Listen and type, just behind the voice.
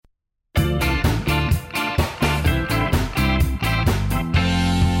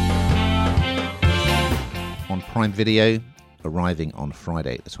Prime Video, arriving on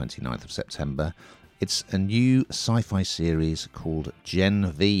Friday the 29th of September. It's a new sci-fi series called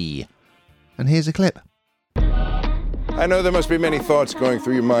Gen V. And here's a clip. I know there must be many thoughts going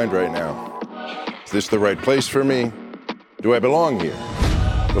through your mind right now. Is this the right place for me? Do I belong here?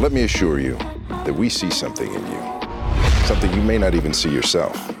 But let me assure you that we see something in you. Something you may not even see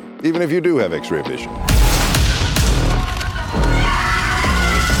yourself, even if you do have X-ray vision.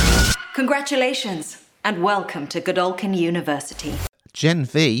 Congratulations, and welcome to Godolphin University. Gen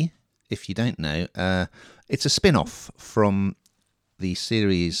V, if you don't know, it's a spin-off from the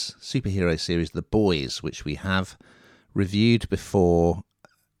superhero series The Boys, which we have reviewed before,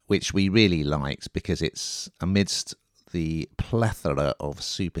 which we really liked because it's amidst the plethora of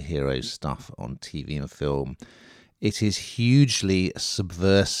superhero stuff on TV and film. It is hugely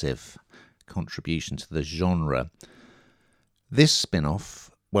subversive contribution to the genre. This spin-off,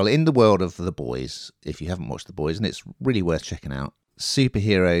 well, in the world of The Boys, if you haven't watched The Boys, and it's really worth checking out,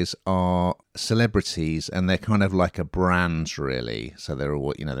 superheroes are celebrities and they're kind of like a brand, really. So they're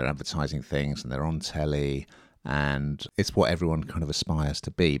all, they're advertising things and they're on telly and it's what everyone kind of aspires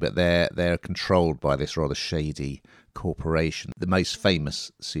to be. But they're controlled by this rather shady corporation. The most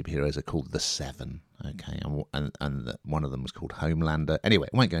famous superheroes are called the Seven, okay, and one of them was called Homelander. Anyway,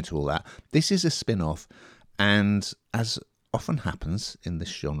 I won't go into all that. This is a spin-off, and as often happens in this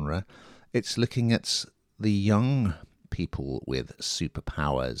genre, it's looking at the young people with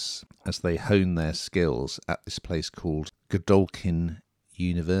superpowers as they hone their skills at this place called Godolphin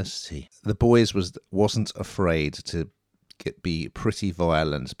University. The Boys wasn't afraid to be pretty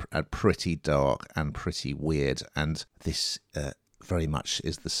violent and pretty dark and pretty weird, and this very much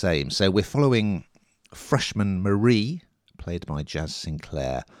is the same. So we're following freshman Marie, played by Jazz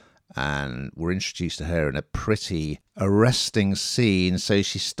Sinclair, and we're introduced to her in a pretty arresting scene. So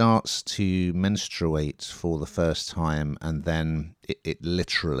she starts to menstruate for the first time, and then it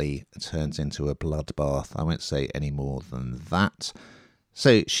literally turns into a bloodbath. I won't say any more than that.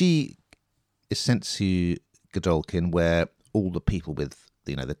 So she is sent to Godolphin, where all the people with,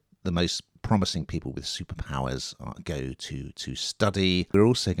 the most promising people with superpowers go to study. We're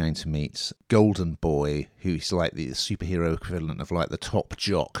also going to meet Golden Boy, who's like the superhero equivalent of like the top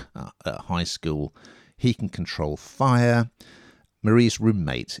jock at high school. He can control fire. Marie's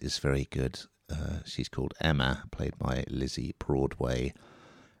roommate is very good. She's called Emma, played by Lizzie Broadway.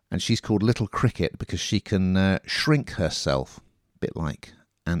 And she's called Little Cricket because she can shrink herself, a bit like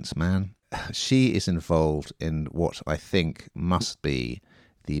Ant-Man. She is involved in what I think must be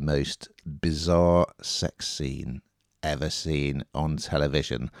the most bizarre sex scene ever seen on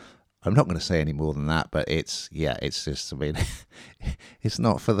television. I'm not going to say any more than that, but it's just, it's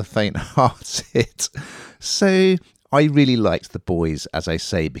not for the faint-hearted. So I really liked The Boys, as I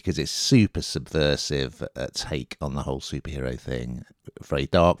say, because it's super subversive take on the whole superhero thing. Very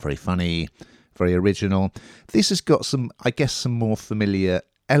dark, very funny, very original. This has got some more familiar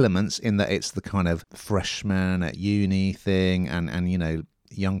elements in that it's the kind of freshman at uni thing and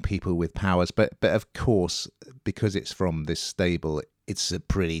young people with powers, but of course, because it's from this stable, it's a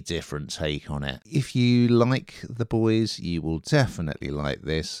pretty different take on it. If you like The Boys, you will definitely like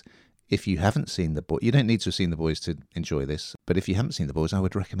this. If you haven't seen The Boys, you don't need to have seen The Boys to enjoy this, but if you haven't seen The Boys, I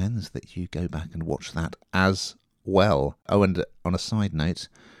would recommend that you go back and watch that as well. Oh, and on a side note,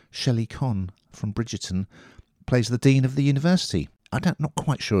 Shelley Conn from Bridgerton plays the Dean of the University. I'm not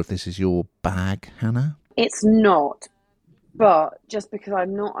quite sure if this is your bag, Hannah. It's not. But just because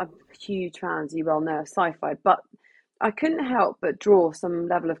I'm not a huge fan, as you well know, of sci-fi, but I couldn't help but draw some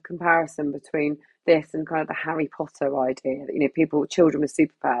level of comparison between this and kind of the Harry Potter idea that, children with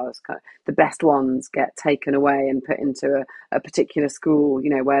superpowers, kind of the best ones get taken away and put into a particular school,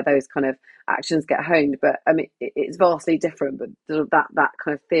 where those kind of actions get honed. But I mean, it's vastly different, but that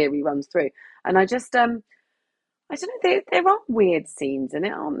kind of theory runs through. And I just, I don't know, there are weird scenes in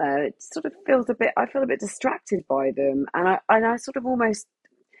it, aren't there? It sort of I feel a bit distracted by them. And I sort of almost,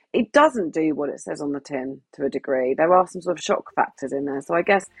 it doesn't do what it says on the tin to a degree. There are some sort of shock factors in there. So I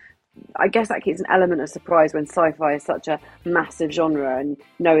guess that keeps an element of surprise when sci-fi is such a massive genre and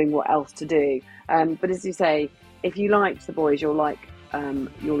knowing what else to do. But as you say, if you liked The Boys, you'll like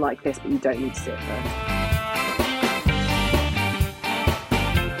this, but you don't need to see it first.